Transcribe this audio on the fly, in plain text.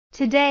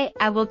Today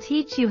I will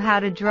teach you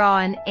how to draw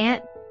an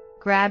ant.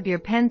 Grab your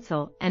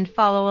pencil and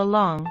follow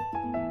along.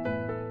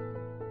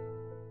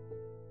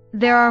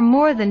 There are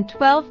more than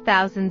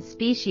 12,000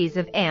 species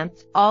of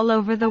ants all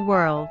over the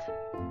world.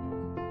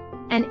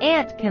 An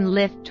ant can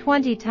lift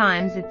 20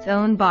 times its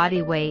own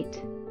body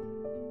weight.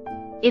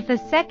 If a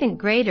second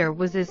grader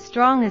was as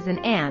strong as an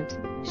ant,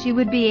 she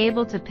would be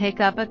able to pick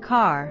up a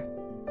car.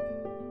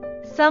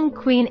 Some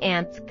queen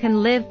ants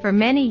can live for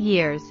many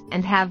years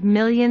and have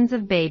millions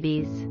of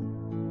babies.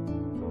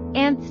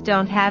 Ants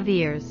don't have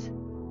ears.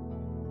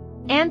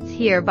 Ants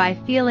hear by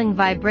feeling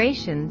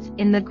vibrations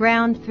in the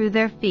ground through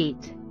their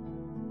feet.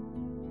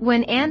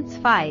 When ants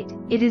fight,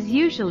 it is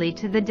usually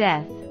to the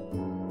death.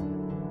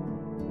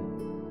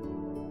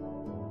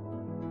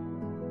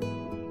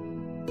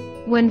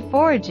 When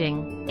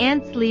foraging,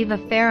 ants leave a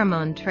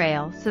pheromone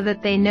trail so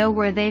that they know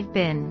where they've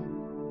been.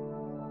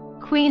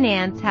 Queen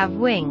ants have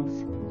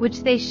wings,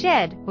 which they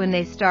shed when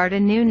they start a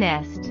new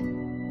nest.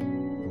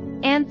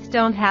 Ants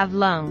don't have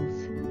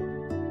lungs.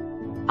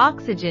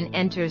 Oxygen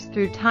enters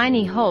through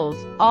tiny holes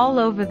all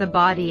over the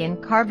body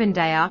and carbon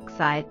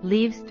dioxide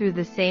leaves through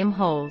the same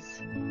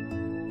holes.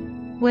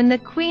 When the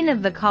queen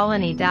of the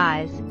colony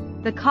dies,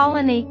 the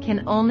colony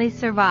can only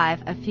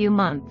survive a few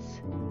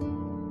months.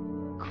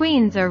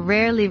 Queens are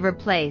rarely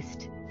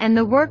replaced, and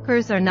the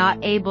workers are not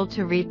able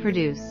to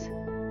reproduce.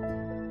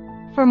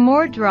 For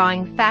more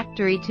drawing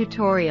factory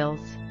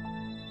tutorials,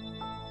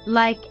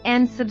 like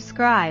and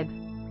subscribe.